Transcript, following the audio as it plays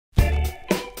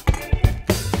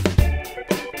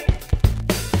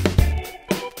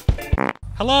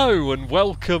Hello and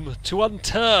welcome to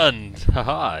Unturned.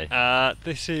 Hi.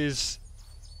 This is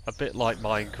a bit like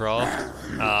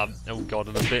Minecraft. Oh god,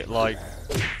 and a bit like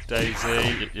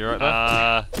DayZ. You right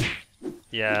there?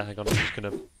 Yeah, hang on, I'm just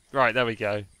gonna... Right, there we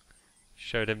go.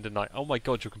 Showed him tonight. Oh my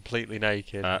god, you're completely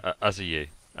naked. As are you.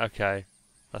 Okay.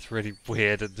 That's really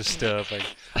weird and disturbing.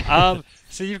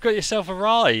 So you've got yourself a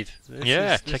ride.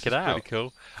 Check it out. Pretty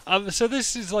cool. So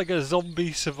this is like a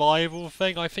zombie survival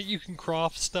thing. I think you can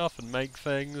craft stuff and make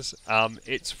things.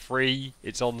 It's free.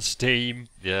 It's on Steam.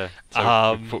 Yeah.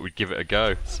 So we thought we'd give it a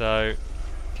go. So,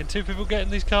 can two people get in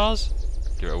these cars?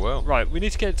 Give it a whirl. Right. We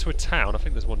need to get to a town. I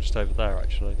think there's one just over there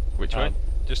actually. Which way?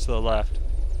 Just to the left.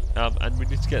 And we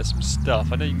need to get some stuff.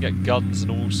 I know you can get guns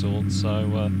and all sorts. So,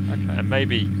 okay. and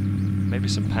maybe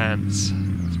some pants.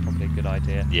 That's probably a good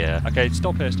idea. Yeah. Okay,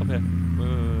 stop here, stop here.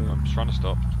 I'm just trying to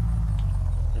stop.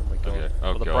 Oh my god. Okay.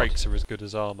 Oh Well, the god. brakes are as good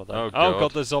as armour though. Oh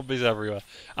god. There's zombies everywhere.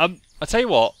 I tell you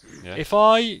what, Yeah. if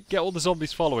I get all the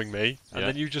zombies following me, and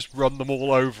then you just run them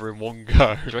all over in one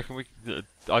go. Do you reckon we...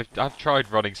 I've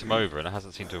tried running some over and it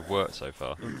hasn't seemed to have worked so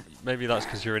far. Maybe that's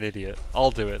because you're an idiot.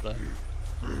 I'll do it then.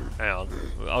 Hang on.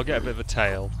 I'll get a bit of a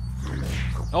tail.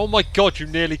 Oh my god, you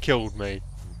nearly killed me.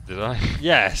 Did I?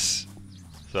 Yes.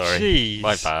 Sorry. Jeez.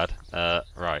 My bad.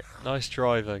 Right. Nice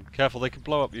driving. Careful, they can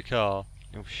blow up your car.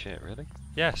 Oh shit, really?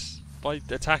 Yes, by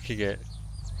attacking it.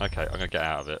 Okay, I'm gonna get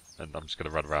out of it and I'm just gonna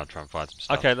run around and try and find some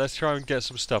stuff. Okay, let's try and get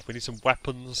some stuff. We need some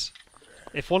weapons.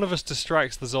 If one of us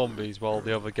distracts the zombies while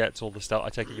the other gets all the stuff, I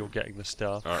take it you're getting the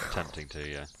stuff. Alright, attempting to,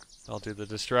 yeah. I'll do the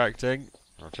distracting.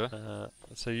 Roger.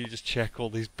 So you just check all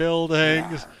these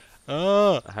buildings.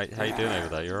 How you doing over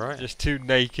there? You alright? Just two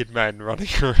naked men running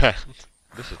around.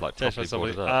 This is like There's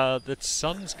properly boarded up. the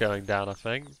sun's going down, I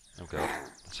think. Oh god.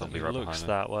 Somebody right It looks behind me.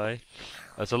 that way.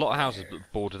 There's a lot of houses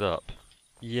boarded up.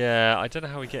 Yeah, I don't know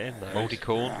how we get in there. Mouldy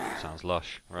corn? Sounds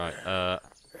lush. Right,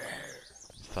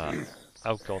 what's that?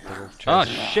 Oh god, they're all Ah,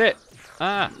 chasing. shit!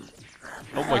 Ah!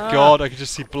 Oh my god, I can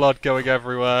just see blood going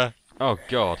everywhere. Oh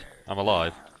god, I'm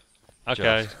alive.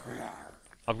 Okay. Just.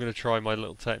 I'm going to try my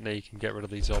little technique and get rid of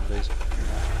these zombies.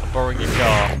 I'm borrowing your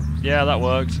car. Yeah, that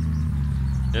worked.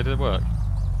 Yeah, did it work?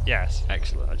 Yes.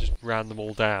 Excellent. I just ran them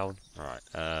all down.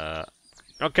 Right,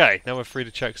 Okay, now we're free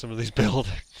to check some of these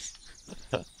buildings.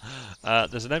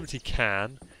 There's an empty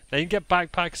can. Now you can get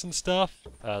backpacks and stuff.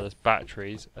 There's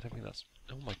batteries. I don't think that's...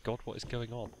 Oh my god, what is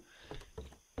going on?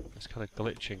 It's kind of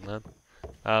glitching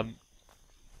then.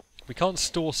 We can't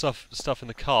store stuff in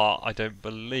the car, I don't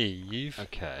believe.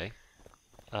 okay.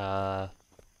 But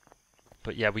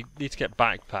yeah, we need to get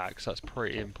backpacks. That's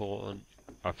pretty important.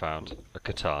 I found a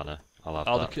katana. I'll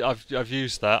have that. I've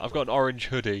used that. I've got an orange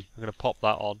hoodie. I'm going to pop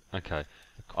that on. Okay.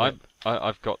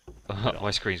 I've got...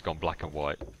 my screen's gone black and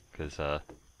white, because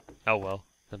Oh well,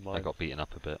 never mind. I got beaten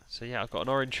up a bit. So yeah, I've got an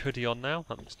orange hoodie on now.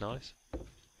 That looks nice.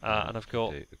 And I've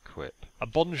got Do equip. a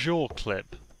bonjour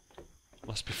clip.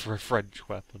 Must be for a French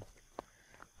weapon.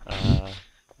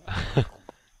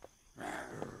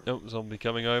 Oh, zombie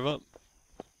coming over.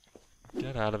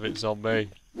 Get out of it, zombie.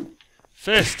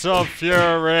 Fists of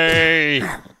Fury!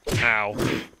 Ow.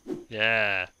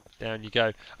 Yeah, down you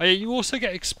go. Oh yeah, you also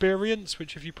get experience,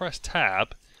 which if you press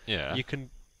tab, Yeah. you can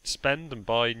spend and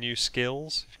buy new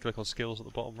skills. If you click on skills at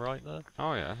the bottom right there.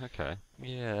 Oh yeah, okay.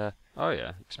 Yeah. Oh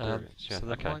yeah, experience. Yeah, So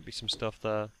there okay. might be some stuff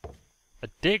there. A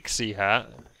Dixie hat.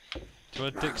 Do you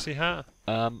want a Dixie hat?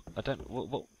 I don't...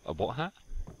 a what hat?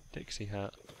 Dixie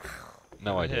hat.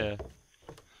 No Right idea.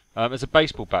 here. There's a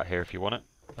baseball bat here if you want it.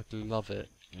 I'd love it.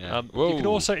 Yeah. You can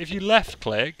also, if you left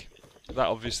click, that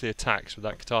obviously attacks with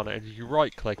that katana, and if you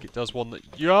right click, it does one that.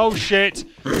 Oh shit!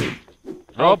 Oh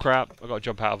Rob. crap! I got to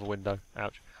jump out of a window.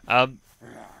 Ouch.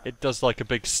 It does like a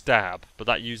big stab, but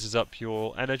that uses up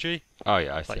your energy, Oh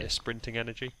yeah, I see. like your sprinting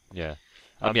energy. Yeah.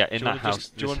 do Yeah, in you that wanna house.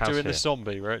 do you want this to do house in the here.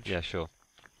 zombie, Rich? Yeah, sure.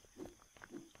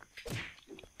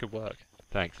 Good work.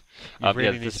 Thanks. You really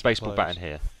yeah, need there's a some baseball bat clothes. in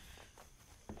here,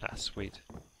 Ah, sweet.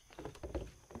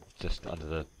 just under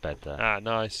the bed there. Ah,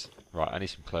 nice. Right, I need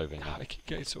some clothing. I keep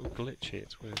getting sort of glitchy.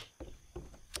 It's weird.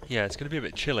 Yeah, it's going to be a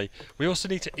bit chilly. We also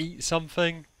need to eat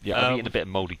something. Yeah, I'm eating a bit of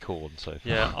mouldy corn so far.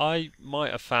 Yeah, I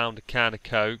might have found a can of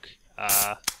Coke.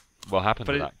 What happened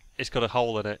But to that? it's got a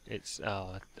hole in it. It's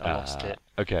I lost it.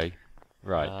 Okay.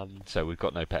 Right. So So we've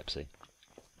got no Pepsi.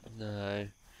 no.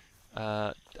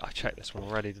 I checked this one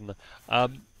already, didn't I?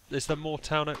 Is there more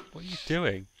town? What are you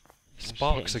doing? just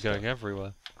Sparks are hitting going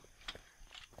everywhere.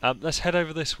 Let's head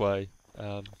over this way.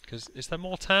 Because is there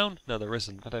more town? No, there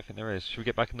isn't. I don't think there is. Should we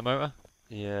get back in the motor?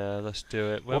 Yeah, let's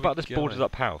do it. What about this boarded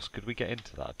up house? Could we get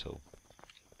into that at all?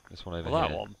 This one over Well, here.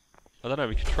 that one. I don't know,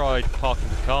 we could try parking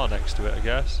the car next to it, I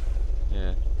guess.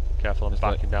 Yeah. Careful, I'm It's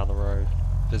backing down the road.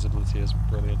 visibility isn't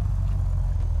brilliant.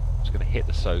 I'm just going to hit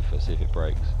the sofa, see if it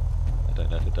breaks. I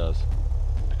don't know if it does.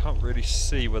 I can't really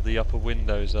see where the upper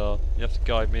windows are. You have to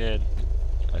guide me in.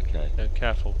 Okay. Yeah,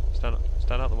 careful. Stand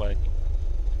out the way.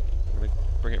 I'm going to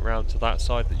bring it round to that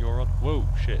side that you're on. Whoa,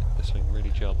 shit. This thing really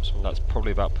jumps. That's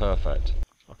probably about perfect.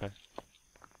 Okay.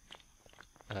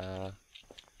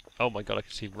 Oh my god, I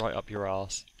can see right up your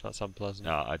arse. That's unpleasant.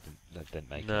 No, that didn't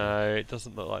make it. No, it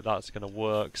doesn't look like that's going to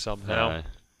work somehow. No.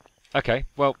 Okay,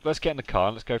 well, let's get in the car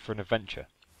and let's go for an adventure.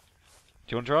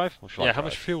 Do you want to drive? Or shall I Yeah, drive? how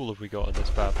much fuel have we got in this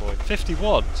bad boy?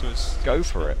 51, so it's Go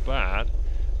for it. bad.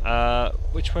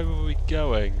 Which way were we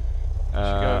going? Should we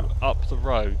go up the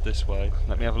road this way?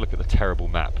 Let me have a look at the terrible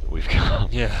map that we've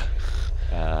got.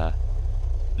 Yeah.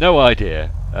 No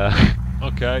idea.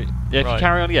 Okay. Yeah, if right. you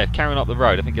carry on up the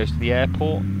road, I think it goes to the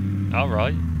airport.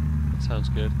 Alright. That sounds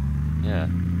good. Yeah.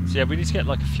 So yeah, we need to get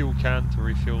like a fuel can to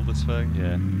refuel this thing.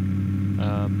 Yeah.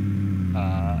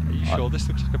 Are you sure? This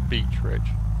looks like a beach, Rich.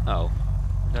 Oh.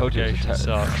 Told you it was Navigation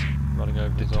sucks. Running over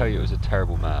Didn't the tell you it was a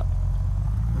terrible map.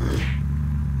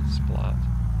 Splat.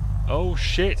 Oh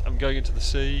shit, I'm going into the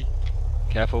sea.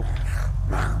 Careful.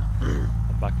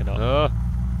 I'm backing up.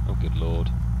 Oh, good lord.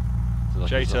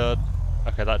 J-turn.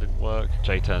 Okay, that didn't work.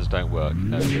 J-turns don't work.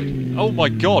 No good. Oh my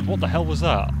god, what the hell was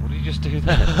that? What did you just do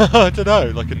there? I don't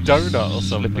know, like a donut or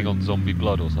something. Slipping on zombie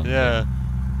blood or something. Yeah.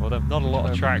 Well, then, Not a lot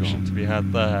of traction to be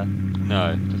had there.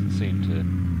 No, it doesn't seem to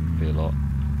be a lot.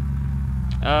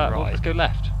 Well, Right. let's go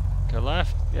left. Go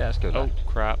left? Yeah, let's go Oh left.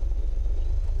 crap.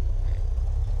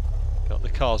 God, the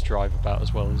cars drive about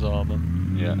as well as armour.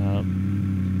 Yeah.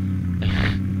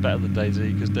 Better than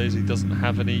DayZ, because DayZ doesn't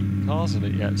have any cars in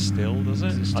it yet still, does it?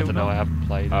 Is it I still don't know, not? I haven't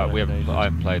played it. I in ages.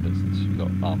 haven't played it since we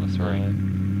got Armour 3.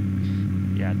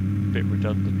 Yeah, a bit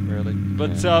redundant really.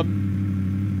 But, Yeah.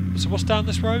 so what's down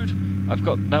this road? I've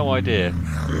got no idea.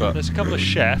 But There's a couple of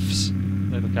chefs.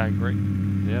 They look angry.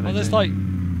 yeah, Oh, there's like,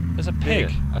 there's a pig.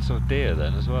 deer. I saw a deer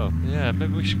then as well. Yeah,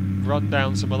 maybe we should run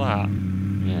down some of that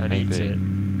Yeah, and maybe. eat it.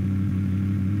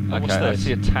 Oh, what's Okay, I this?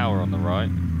 see a tower on the right.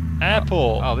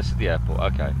 Airport! Oh, this is the airport.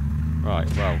 Okay. Right.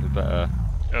 Well, we better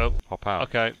Oh, hop out.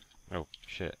 okay. Oh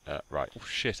shit. Right. Oh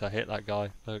shit, I hit that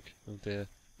guy. Look. Oh dear.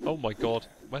 Oh my god.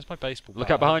 Where's my baseball bat? Look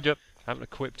out behind you. I haven't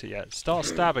equipped it yet. Start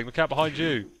stabbing. Look out behind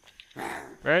you.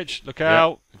 Rich, look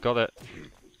out. Yep, got it.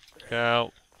 Look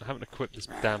out. I haven't equipped this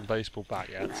damn baseball bat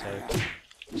yet, so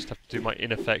just have to do my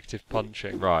ineffective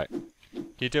punching. Right. Can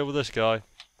you deal with this guy?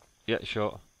 Yeah,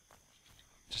 sure.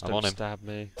 Just I'm don't on him. stab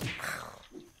me.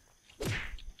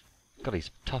 God, he's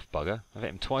a tough bugger. I've hit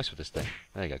him twice with this thing.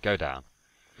 There you go. Go down.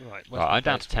 Right, where's Right, my I'm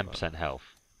down to baseball 10% health.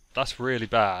 bat? That's really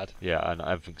bad. Yeah, and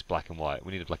everything's black and white.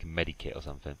 We needed like a medikit or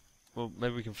something. Well,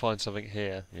 maybe we can find something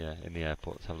here. Yeah, in the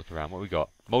airport. Let's have a look around. What we got?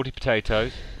 Moldy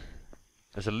potatoes.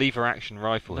 There's a lever action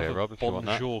rifle here, Another Rob, if you want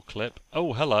that. Bonjour clip.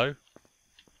 Oh, hello.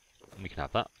 We can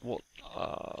have that. What?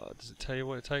 Does it tell you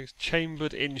what it takes?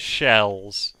 Chambered in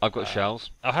shells. I've got shells.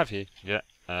 Oh, have you?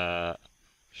 Yeah.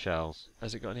 Shells.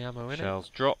 Has it got any ammo in it? Shells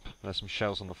drop. There's some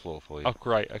shells on the floor for you. Oh,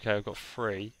 great. Okay, I've got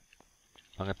 3.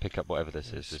 I'm going to pick up whatever this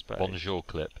is. This Space. bonjour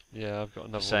clip. Yeah, I've got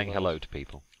another Saying one of hello to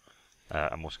people.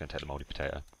 I'm also going to take the moldy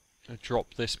potato. those.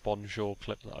 Drop this bonjour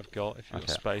clip that I've got. If you've got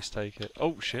Okay. space, take it.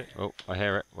 Oh, shit. Oh, I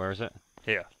hear it. Where is it?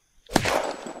 Here.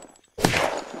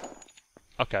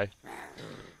 Okay.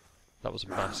 That was a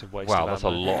massive waste Wow, of that's a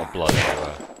ammo. lot of blood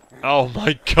everywhere. Oh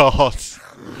my god!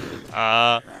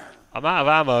 I'm out of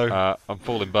ammo. I'm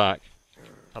falling back.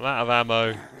 I'm out of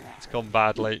ammo. It's gone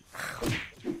badly.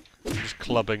 I'm just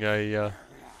clubbing a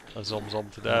zom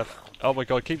to death. Oh my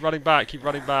god, keep running back, keep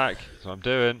running back. That's what I'm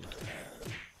doing.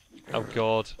 Oh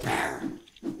god. I'm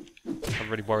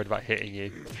really worried about hitting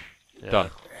you. Yeah. Done.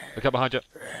 Look up behind you.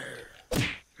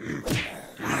 You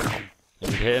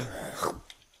can hit him.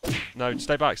 No,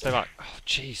 stay back, stay back. Oh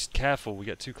jeez, careful, we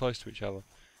get too close to each other.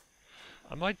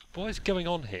 What is going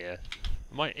on here?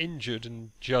 Am I injured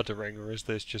and juddering, or is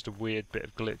this just a weird bit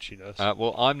of glitchiness?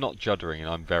 Well, I'm not juddering and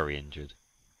I'm very injured.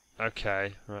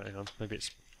 Okay, right, hang on. Maybe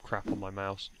it's crap on my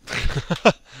mouse.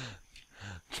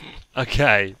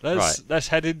 Okay, let's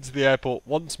head into the airport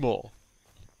once more.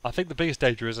 I think the biggest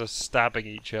danger is us stabbing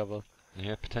each other.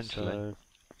 Yeah, potentially. So,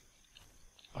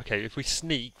 okay, if we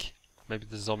sneak, maybe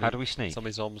the zombie. How do we sneak?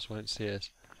 Zombie zombs won't see us.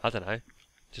 I don't know.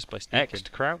 Just by sneaking. X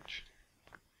to crouch?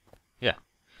 Yeah.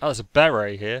 Oh, there's a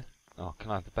beret here. Oh,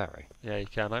 can I have the berry? Yeah, you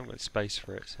can. I haven't got space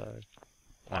for it, so.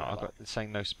 No, I've got it's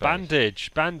saying no space.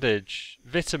 Bandage,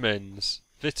 vitamins,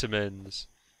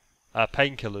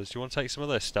 painkillers. Do you want to take some of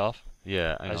this stuff?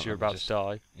 Yeah, hang As on, you're let me about just- to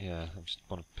die. Yeah, I just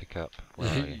want to pick up. Where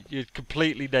are you? You're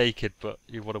completely naked, but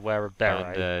you want to wear a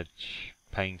beret. Bandage,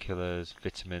 painkillers,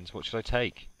 vitamins. What should I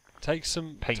take? Take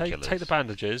some. Painkillers. Take the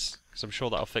bandages, because I'm sure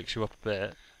that'll fix you up a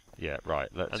bit. Yeah, right.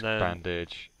 Let's And then-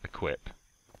 bandage, equip.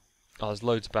 Oh, there's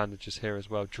loads of bandages here as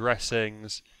well.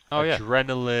 Dressings. Oh yeah.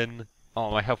 Adrenaline. Oh,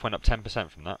 my health went up 10%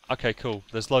 from that. Okay, cool.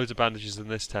 There's loads of bandages in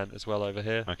this tent as well over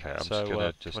here. Okay, I'm so, just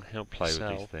gonna come and help play with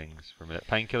yourself. these things for a minute.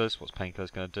 Painkillers. What's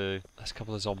painkillers gonna do? There's a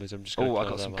couple of zombies. I'm just going to Oh, I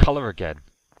got some colour again.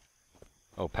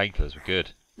 Oh, painkillers were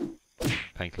good.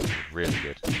 Painkillers were really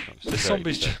good. This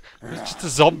zombie's there's just a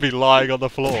zombie lying on the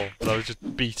floor, and I was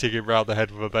just beating him round the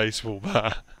head with a baseball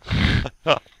bat.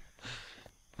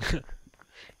 He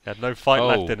had no fight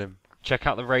left in him. Check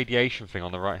out the radiation thing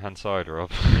on the right-hand side,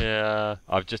 Rob. Yeah.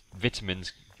 I've just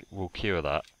vitamins will cure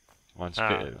that. Mine's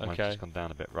okay. just gone down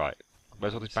a bit. Right.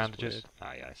 Where's all these This is bandages? weird.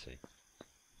 Ah, yeah, I see.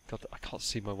 God, I can't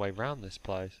see my way round this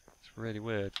place. It's really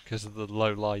weird because of the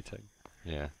low lighting.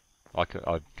 Yeah. I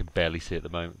can barely see at the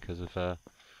moment because of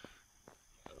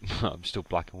I'm still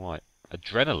black and white.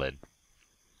 Adrenaline.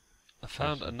 I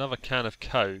found another can of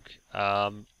Coke.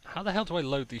 How the hell do I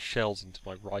load these shells into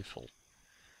my rifle?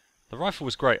 The rifle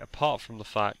was great, apart from the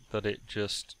fact that it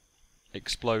just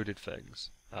exploded things.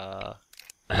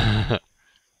 And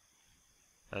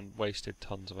wasted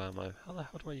tons of ammo. How the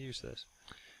hell do I use this?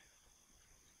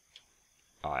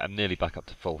 Alright, I'm nearly back up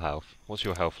to full health. What's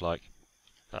your health like?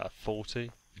 40.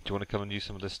 Do you want to come and use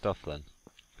some of this stuff then?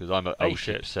 Because I'm at 80%. Oh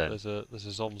shit, there's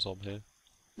a zom here.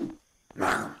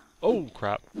 Oh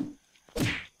crap.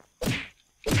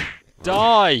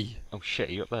 Die! Oh shit,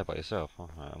 you're up there by yourself. Oh,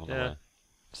 right, I'm on the way.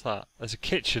 What's that? There's a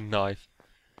kitchen knife.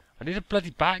 I need a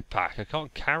bloody backpack. I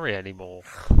can't carry anymore.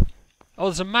 Oh,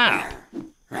 there's a map.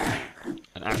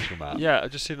 An actual map? Yeah,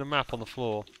 I've just seen a map on the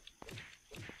floor.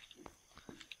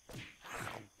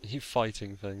 You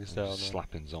fighting things down there.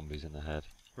 Slapping zombies in the head.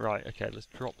 Right, okay, let's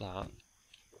drop that.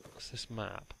 What's this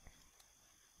map?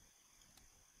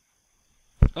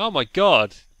 Oh my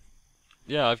god!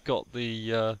 Yeah, I've got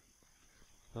the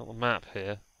map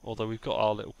here. Although we've got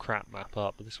our little crap map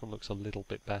up, but this one looks a little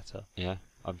bit better. Yeah,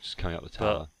 I'm just coming up the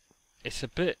tower. It's a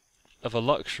bit of a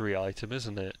luxury item,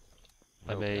 isn't it?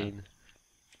 I Okay. mean,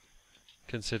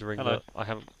 considering Hello. that I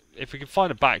haven't... If we can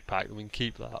find a backpack, then we can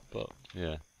keep that, but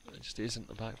Yeah. there just isn't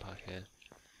a backpack here.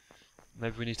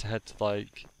 Maybe we need to head to,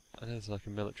 like... I know there's like a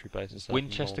military base and stuff.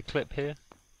 Winchester clip here?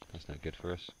 That's no good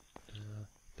for us.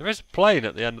 There is a plane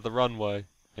at the end of the runway.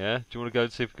 Yeah? Do you want to go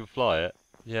and see if we can fly it?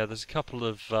 Yeah, there's a couple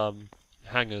of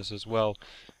hangars as well.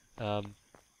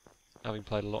 Having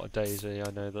played a lot of DayZ,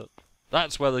 I know that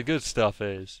that's where the good stuff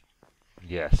is.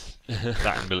 Yes.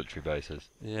 That and military bases.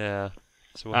 Yeah.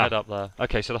 So we'll head up there.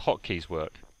 Okay, so the hotkeys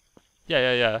work.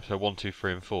 Yeah. So 1, 2,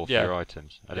 3 and 4 for Yeah. your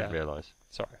items. I didn't Yeah. realise.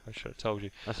 Sorry, I should have told you.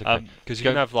 That's okay. Because you Go-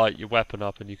 can have like your weapon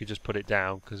up and you can just put it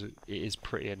down because it is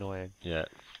pretty annoying. Yeah.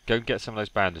 Go and get some of those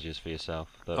bandages for yourself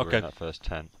that were Okay. in that first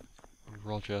tent.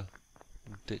 Roger.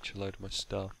 Ditch a load of my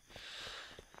stuff.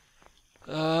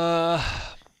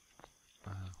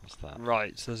 What's that?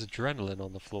 Right, so there's adrenaline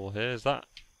on the floor here. Is that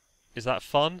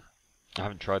fun? I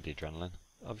haven't tried the adrenaline.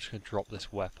 I'm just going to drop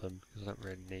this weapon because I don't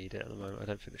really need it at the moment. I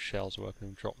don't think the shells are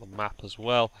working. Drop the map as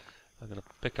well. I'm going to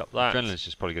pick up that. Adrenaline's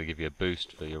just probably going to give you a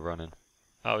boost for your running.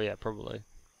 Oh yeah, probably.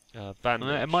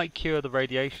 Bandage. It might cure the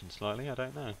radiation slightly, I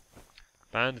don't know.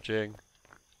 Bandaging.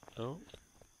 Oh.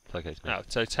 It's okay, it's No,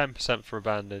 so 10% for a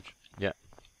bandage.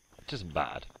 It isn't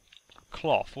bad.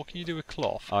 Cloth. What can you do with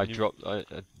cloth?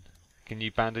 Can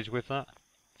you bandage with that?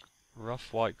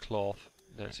 Rough white cloth.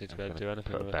 Don't seem to be able to do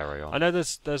anything Put with a it. berry on. I know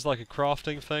there's like a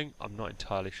crafting thing. I'm not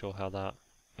entirely sure how that.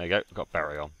 There you go, got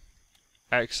berry on.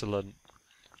 Excellent.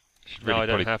 Should Now really I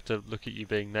don't probably, have to look at you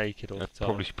being naked all the time.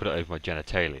 probably should put it over my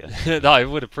genitalia. No, I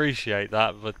would appreciate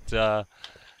that, but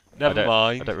never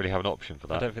mind. I don't really have an option for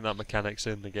that. I don't think that mechanic's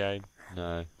in the game.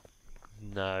 No.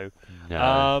 No.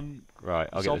 No. Right,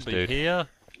 I'll get this Zombie dude. here.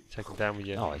 Take him down with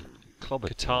your Oh, I clobbered.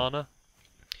 katana.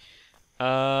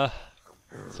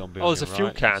 Zombie Oh, on there's a your fuel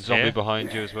right. can Zombie here.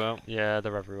 behind you as well. Yeah,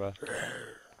 they're everywhere.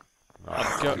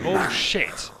 Right. Oh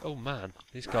shit! Oh man,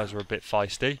 these guys are a bit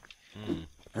feisty.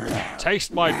 Mm.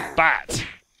 Taste my bat!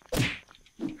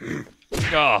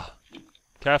 Ah,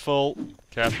 careful,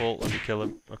 careful. Let me kill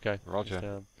him. Okay, Roger. he's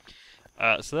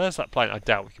down. So there's that plane. I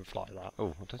doubt we can fly that.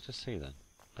 Oh, what did I just see then?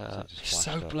 that just It's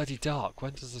so flashed up? bloody dark.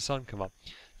 When does the sun come up?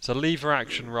 There's a lever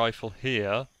action rifle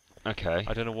here. Okay.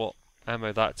 I don't know what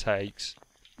ammo that takes.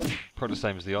 Probably the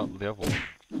same as the other one.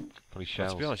 Probably Well,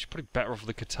 shells. to be honest, you're probably better off with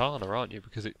the katana, aren't you?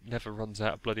 Because it never runs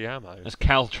out of bloody ammo. There's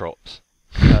caltrops.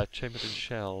 Chambered in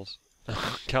shells.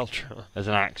 Caltrop. There's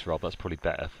an axe, Rob. That's probably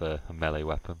better for a melee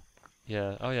weapon.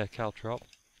 Yeah. Oh yeah, Caltrop.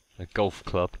 A golf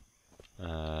club.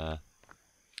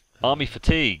 Army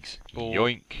fatigues. Ball.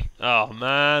 Yoink. Oh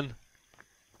man.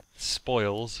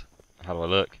 Spoils. How do I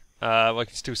look? I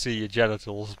can still see your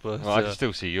genitals, but Well, I can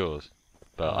still see yours,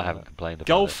 but I haven't complained about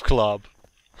golf it. club.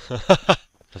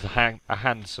 There's a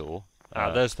handsaw.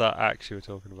 There's that axe you were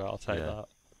talking about. I'll take Yeah. that.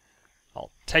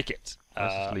 I'll take it.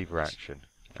 Where's this lever action?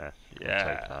 Yeah, I'll take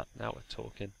Yeah. that. Now we're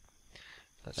talking.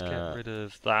 Let's get rid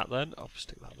of that then. I'll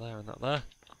stick that there and that there.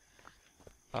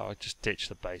 Oh, I just ditched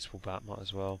the baseball bat. Might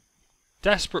as well.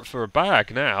 Desperate for a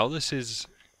bag now. This is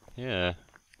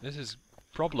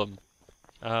problem.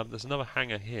 There's another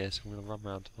hanger here, so I'm going to run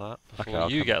round to that before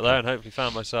Okay, you get there, and hopefully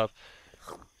find myself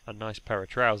a nice pair of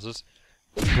trousers.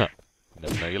 Never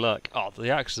know your luck. Oh, the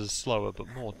axe is slower but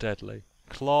more deadly.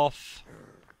 Cloth.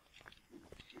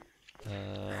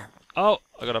 Oh,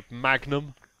 I got a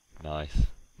magnum. Nice.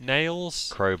 Nails.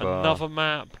 Crowbar. Another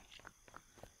map.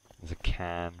 There's a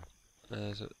can.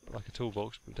 There's like a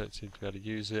toolbox, but we don't seem to be able to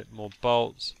use it. More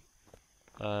bolts.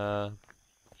 Oh,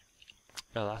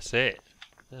 that's it.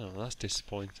 Oh, that's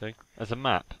disappointing. There's a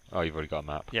map. Oh, you've already got a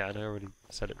map. Yeah, and I already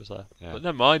said it was there. Yeah. But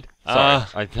never mind.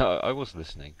 Sorry, I was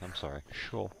listening. I'm sorry.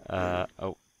 Sure.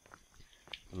 Oh,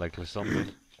 legless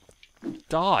zombie.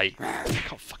 Die! I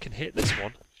can't fucking hit this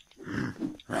one.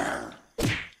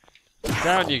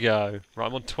 Down you go. Right,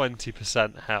 I'm on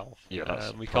 20% health. Yeah,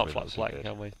 that's we can't probably fight not the so flak, good.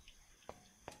 can we?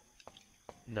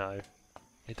 No.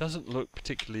 It doesn't look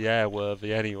particularly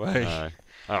airworthy anyway. No.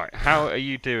 Alright, how are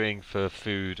you doing for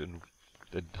food and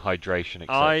hydration,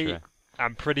 I etc.?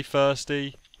 am pretty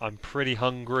thirsty. I'm pretty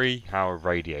hungry. How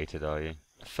irradiated are you?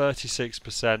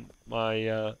 36%.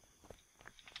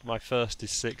 My thirst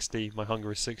is 60. My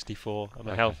hunger is 64, and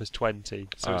my Okay. health is 20.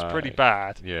 So it's pretty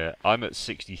Alright. bad. Yeah, I'm at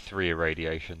 63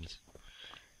 irradiations.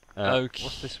 Okay.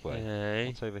 What's this way?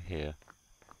 What's over here?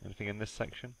 Anything in this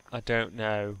section? I don't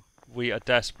know. We are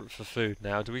desperate for food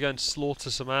now. Do we go and slaughter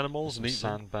some animals Some and eat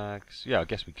them? sandbags? Yeah, I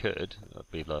guess we could. That'd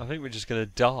be I like, think we're just going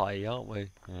to die, aren't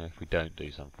we? yeah, if we don't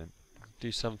do something.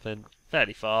 Do something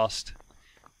fairly fast.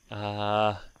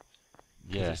 Yeah,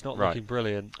 It's not right. looking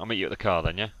brilliant. I'll meet you at the car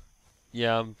then, yeah?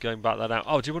 Yeah, I'm going back that out.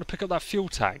 Oh, do you want to pick up that fuel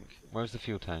tank? Where's the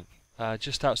fuel tank?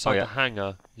 Just outside yeah. the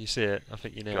hangar. You see it? I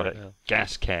think you know Got it it. now.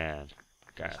 Gas can.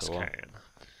 Gas That's the one. can.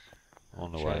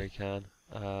 On the Jerry way. can.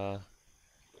 Oh,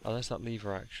 there's that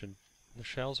lever action. The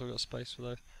shells, have we got space for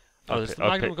those? I'll Oh, has pick- the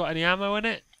I'll Magnum pick- got any ammo in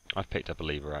it? I've picked up a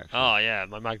lever action. Oh yeah,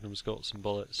 my Magnum's got some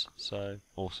bullets. So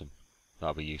Awesome.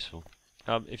 That'll be useful.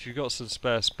 if you've got some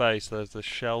spare space, there's the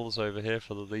shells over here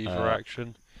for the lever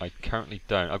action. I currently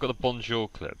don't. I've got the Bonjour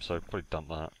clip, so I've probably done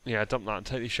that. Yeah, dump that and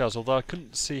take these shells. Although I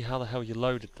couldn't see how the hell you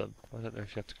loaded them. I don't know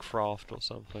if you had to craft or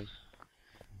something.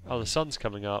 Oh, the sun's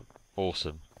coming up.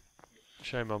 Awesome.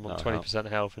 Shame I'm on That'll 20%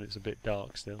 health and it's a bit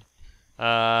dark still.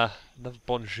 Another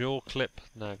Bonjour clip.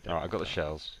 No. Alright, I've got the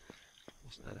shells.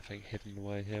 Wasn't anything hidden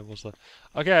away here, was there?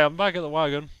 Okay, I'm back at the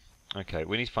wagon. Okay,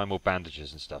 we need to find more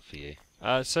bandages and stuff for you.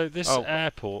 So this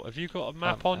airport, have you got a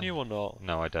map on you or not?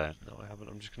 No, I don't. No, I haven't.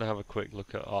 I'm just going to have a quick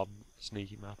look at our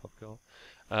sneaky map I've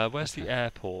got. Where's the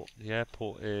airport? The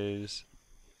airport is...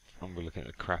 I'm looking at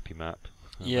a crappy map.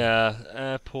 Yeah,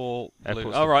 airport...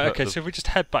 Airport's Oh, right, the- okay, the- so if we just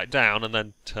head back down and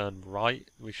then turn right,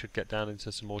 we should get down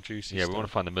into some more juicy Yeah, stuff. we want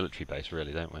to find the military base,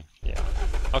 really, don't we? Yeah.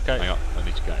 Okay. Hang on, I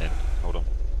need to get in. Hold on.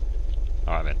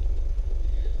 Alright, then.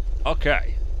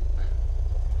 Okay.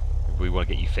 We want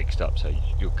to get you fixed up so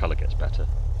your colour gets better.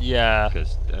 Yeah.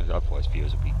 Because otherwise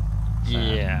viewers will be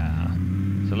sad. Yeah.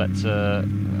 So let's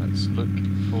look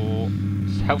for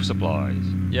health supplies.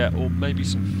 Yeah, or maybe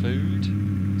some food.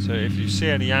 So if you see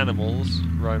any animals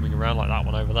roaming around like that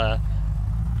one over there,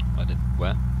 I did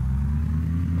where?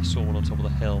 I saw one on top of the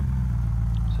hill.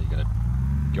 So you're gonna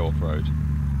go off road.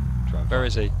 Try and Where find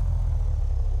is he?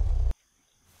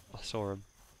 I saw him.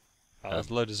 There's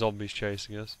a load of zombies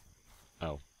chasing us.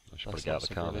 Oh, I should That's probably get out not of the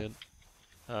so car then.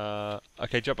 brilliant.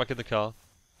 Okay, jump back in the car.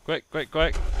 Quick, quick,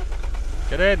 quick!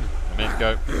 Get in! I'm in,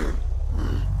 go.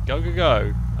 Go, go, go!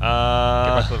 Get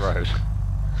back to the road.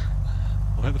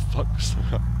 Where the fuck was the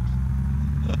road?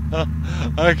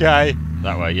 Okay,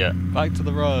 That way, yeah. back to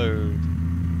the road.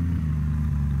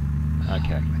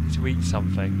 Okay. I need to eat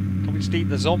something. Can we just eat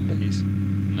the zombies?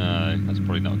 No, that's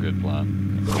probably not a good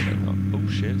plan. Oh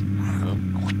shit.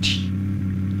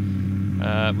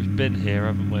 We've been here,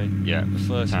 haven't we? Yeah,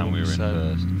 the town we were in 31%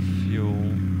 first. Fuel.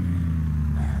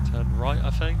 Turn right, I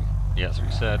think. Yeah, that's what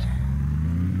we said.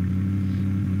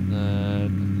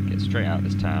 Then Get straight out of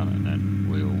this town and then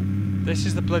we'll... this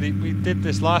is the bloody. We did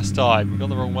this last time. We've gone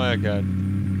the wrong way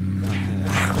again.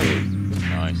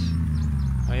 Nice.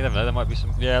 Oh, you never know, there might be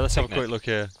some... Yeah, let's have a picnic. quick look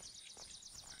here.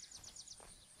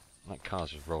 That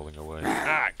car's just rolling away.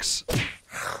 Axe.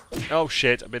 Oh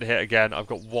shit! I've been hit again. I've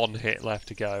got one hit left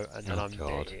to go, and then Oh, I'm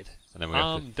God. dead. And then we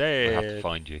I'm have to dead.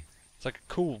 find you. It's like a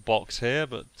cool box here,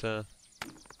 but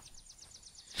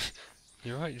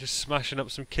You're right. You're just smashing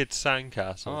up some kid's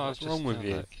sandcastle. Oh, What's wrong with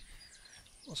you?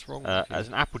 What's wrong with you? There's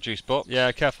an apple juice box.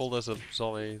 Yeah, careful. There's a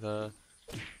zombie there.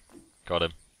 Got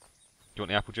him. Do you want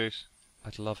the apple juice?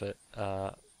 I'd love it.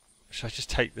 Should I just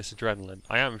take this adrenaline?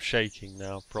 I am shaking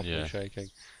now, properly shaking.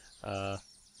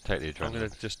 Take the adrenaline. I'm going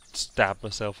to just stab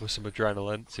myself with some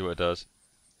adrenaline. See what it does.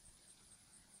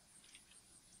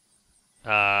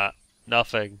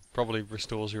 Nothing. Probably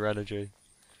restores your energy,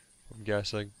 I'm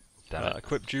guessing. Damn it.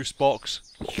 Equip juice box.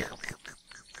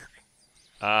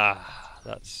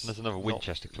 There's another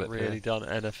Winchester clip really here. done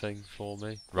anything for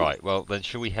me. Right, well then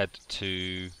shall we head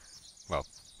to... Well,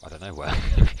 I don't know where.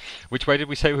 Which way did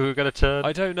we say we were going to turn?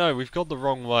 I don't know, we've gone the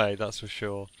wrong way, that's for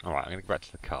sure. Alright, I'm going to go back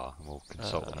to the car and we'll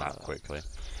consult the map quickly.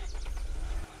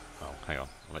 Oh, hang on,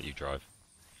 I'll let you drive.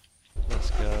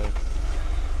 Let's go.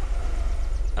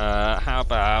 How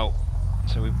about...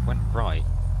 So we went right.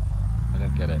 I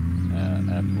don't get it.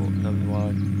 Airport. No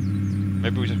why.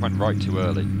 Maybe we just went right too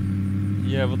early.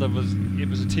 Yeah, well it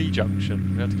was a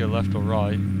T-junction. We had to go left or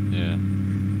right. Yeah.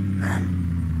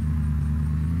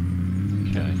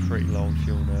 Okay. Pretty low on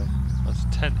fuel now. There's a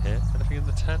tent here. Anything in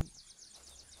the tent?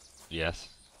 Yes.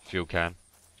 Fuel can.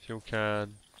 Fuel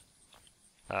can.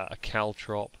 A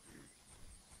caltrop.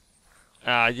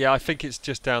 Yeah, I think it's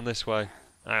just down this way.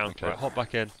 Hang on, Okay. right, hop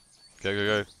back in. Go, go,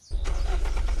 go.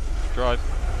 Drive.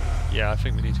 Yeah, I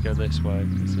think we need to go this way.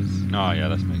 This is Oh yeah,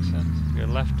 that makes sense.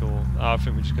 go left or... Oh, I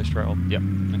think we just go straight on. Yep.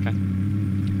 Okay.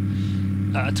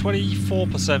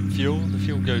 24% fuel. The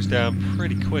fuel goes down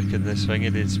pretty quick in this thing.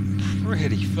 It is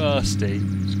pretty thirsty.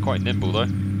 It's quite nimble though.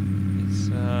 It's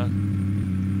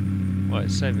well,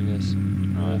 it's saving us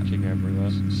walking everywhere.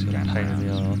 It's a pain in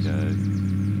the arse.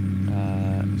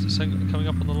 Is there something coming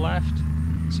up on the left?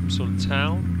 Some sort of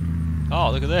town?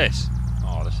 Oh, look at this!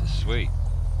 Oh, this is sweet.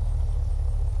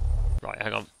 Right,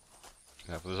 hang on.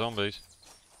 Go for the zombies.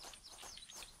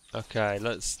 Okay,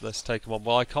 let's take them on.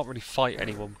 Well, I can't really fight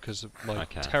anyone because of my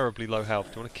terribly low health.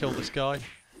 Do you want to kill this guy?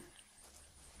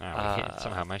 Oh, he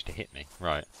somehow managed to hit me.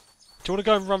 Right. Do you want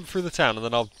to go and run through the town and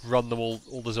then I'll run them all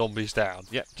the zombies down?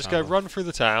 Yep. Just go run through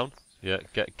the town. Yeah,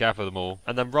 gather them all.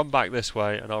 And then run back this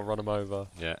way and I'll run them over.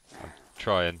 Yeah, I'm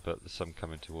trying, but there's some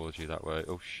coming towards you that way.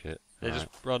 Oh shit. Yeah, just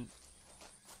run.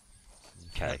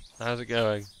 Okay. How's it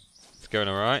going? It's going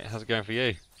alright. How's it going for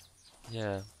you?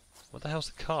 Yeah. What the hell's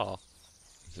the car?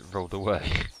 Has it rolled away?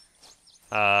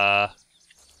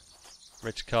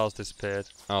 Rich's car's disappeared.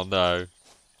 Oh no.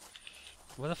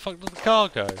 Where the fuck did the car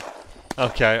go?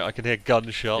 Okay, I can hear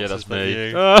gunshots. Yeah, that's It's not me.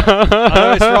 you.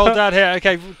 Oh, it's rolled down here.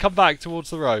 Okay, come back towards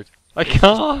the road. I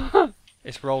can't.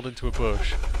 It's rolled into a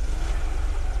bush.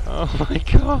 Oh my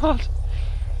god.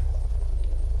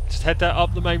 Just head that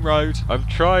up the main road. I'm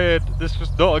trying. This was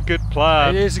not a good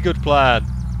plan. It is a good plan.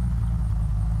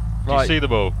 Do you see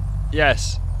them all?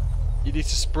 Yes. You need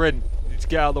to sprint. You need to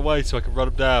get out of the way so I can run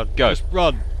them down. Go. Just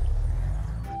run.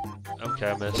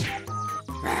 Okay, I missed.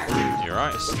 You're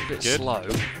right. It's a bit Good. slow.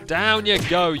 Down you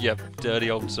go, you dirty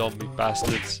old zombie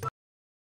bastards.